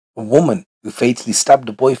A woman who fatally stabbed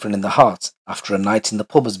a boyfriend in the heart after a night in the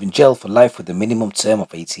pub has been jailed for life with a minimum term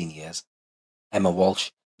of 18 years. Emma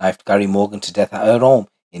Walsh knifed Gary Morgan to death at her home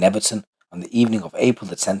in Everton on the evening of April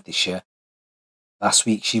the 10th this year. Last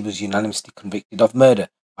week, she was unanimously convicted of murder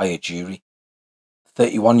by a jury. The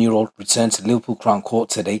 31-year-old returned to Liverpool Crown Court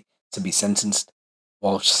today to be sentenced.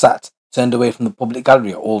 Walsh sat turned away from the public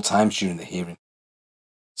gallery at all times during the hearing.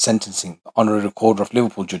 Sentencing, the Honorary Recorder of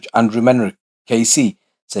Liverpool Judge Andrew Menrick, KC,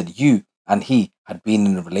 said you and he had been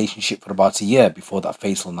in a relationship for about a year before that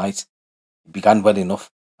fateful night. It began well enough,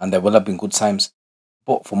 and there will have been good times,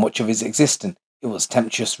 but for much of his existence, it was a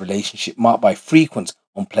tempestuous relationship marked by frequent,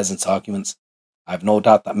 unpleasant arguments. I have no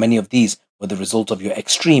doubt that many of these were the result of your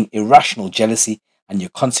extreme, irrational jealousy and your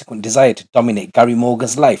consequent desire to dominate Gary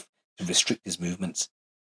Morgan's life to restrict his movements.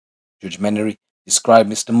 Judge Menery described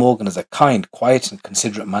Mr. Morgan as a kind, quiet, and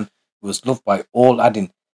considerate man who was loved by all,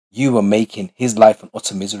 adding, you were making his life an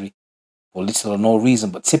utter misery. For little or no reason,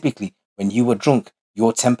 but typically when you were drunk,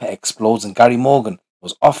 your temper explodes, and Gary Morgan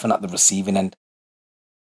was often at the receiving end.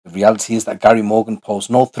 The reality is that Gary Morgan posed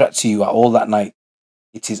no threat to you at all that night.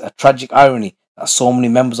 It is a tragic irony that so many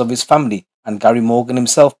members of his family and Gary Morgan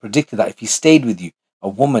himself predicted that if he stayed with you, a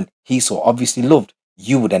woman he so obviously loved,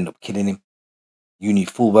 you would end up killing him. You knew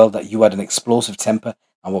full well that you had an explosive temper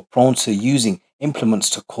and were prone to using implements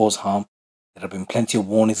to cause harm. There have been plenty of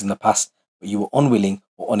warnings in the past, but you were unwilling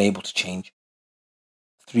or unable to change.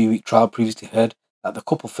 The 3-week trial previously heard that the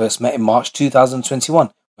couple first met in March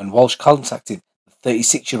 2021 when Walsh contacted the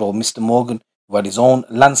 36-year-old Mr. Morgan, who had his own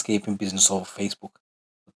landscaping business over Facebook.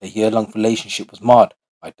 But the year-long relationship was marred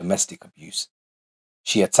by domestic abuse.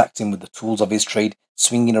 She attacked him with the tools of his trade,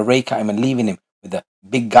 swinging a rake at him and leaving him with a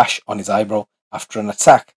big gash on his eyebrow after an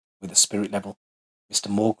attack with a spirit level. Mr.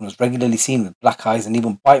 Morgan was regularly seen with black eyes and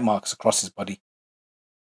even bite marks across his body.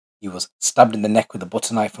 He was stabbed in the neck with a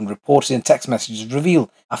butter knife, and reported in text messages revealed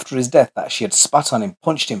after his death that she had spat on him,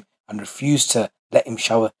 punched him, and refused to let him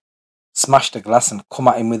shower, smashed a glass and come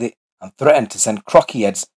at him with it, and threatened to send crocky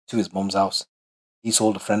heads to his mum's house. He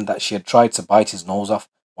told a friend that she had tried to bite his nose off,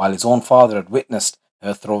 while his own father had witnessed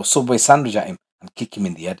her throw a Subway sandwich at him and kick him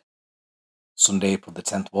in the head. Sunday, April the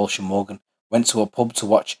 10th, Walsh and Morgan went to a pub to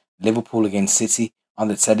watch Liverpool against City on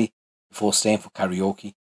the telly before staying for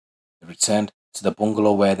karaoke. They returned to the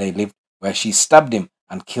bungalow where they lived, where she stabbed him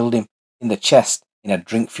and killed him in the chest in a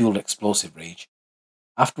drink-fueled explosive rage.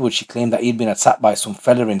 Afterwards, she claimed that he'd been attacked by some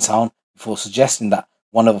fella in town before suggesting that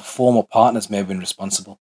one of her former partners may have been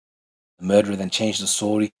responsible. The murderer then changed the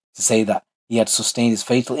story to say that he had sustained his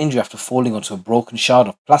fatal injury after falling onto a broken shard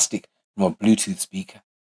of plastic from a Bluetooth speaker.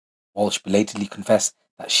 Walsh belatedly confessed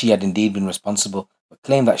that she had indeed been responsible, but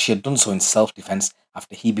claimed that she had done so in self-defense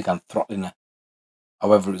after he began throttling her.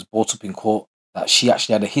 However, it was brought up in court that she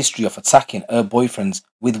actually had a history of attacking her boyfriends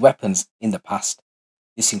with weapons in the past.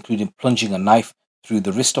 This included plunging a knife through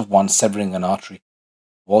the wrist of one, severing an artery.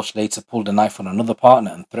 Walsh later pulled a knife on another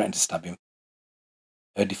partner and threatened to stab him.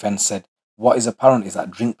 Her defense said, what is apparent is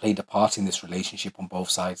that drink played a part in this relationship on both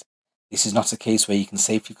sides. This is not a case where you can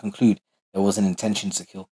safely conclude there was an intention to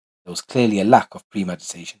kill. There was clearly a lack of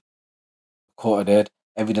premeditation. The court had heard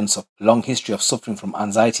evidence of a long history of suffering from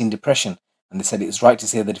anxiety and depression, and they said it is right to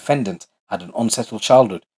say the defendant had an unsettled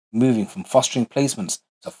childhood, moving from fostering placements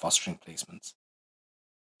to fostering placements.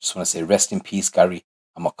 Just want to say rest in peace, Gary,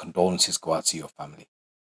 and my condolences go out to your family.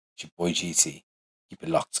 It's your boy GT. Keep it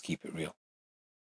locked, keep it real.